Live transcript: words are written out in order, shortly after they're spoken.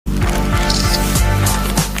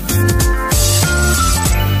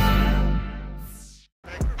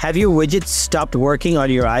Have your widgets stopped working on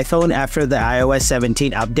your iPhone after the iOS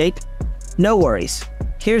 17 update? No worries.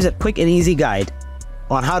 Here's a quick and easy guide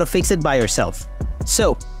on how to fix it by yourself.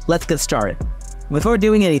 So, let's get started. Before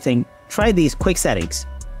doing anything, try these quick settings.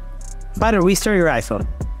 Try to restart your iPhone.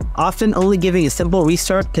 Often, only giving a simple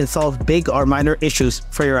restart can solve big or minor issues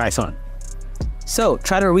for your iPhone. So,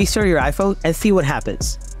 try to restart your iPhone and see what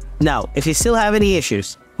happens. Now, if you still have any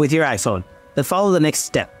issues with your iPhone, then follow the next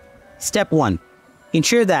step. Step 1.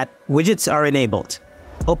 Ensure that widgets are enabled.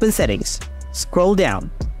 Open Settings, scroll down,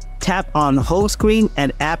 tap on Home Screen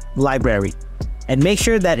and App Library, and make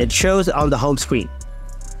sure that it shows on the home screen.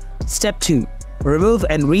 Step 2. Remove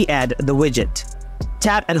and re-add the widget.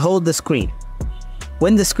 Tap and hold the screen.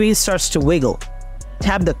 When the screen starts to wiggle,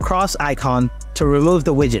 tap the cross icon to remove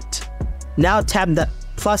the widget. Now tap the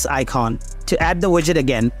plus icon to add the widget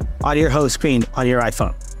again on your home screen on your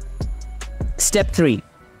iPhone. Step 3.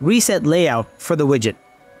 Reset layout for the widget.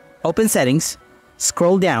 Open Settings,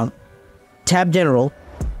 scroll down, tap General,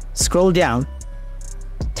 scroll down,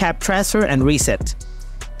 tap Transfer and Reset.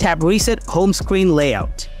 Tap Reset Home Screen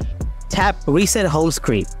Layout. Tap Reset Home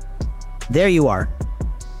Screen. There you are.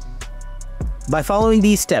 By following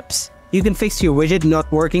these steps, you can fix your widget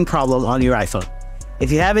not working problem on your iPhone.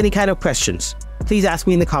 If you have any kind of questions, please ask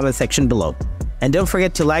me in the comment section below. And don't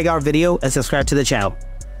forget to like our video and subscribe to the channel.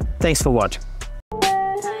 Thanks for watching.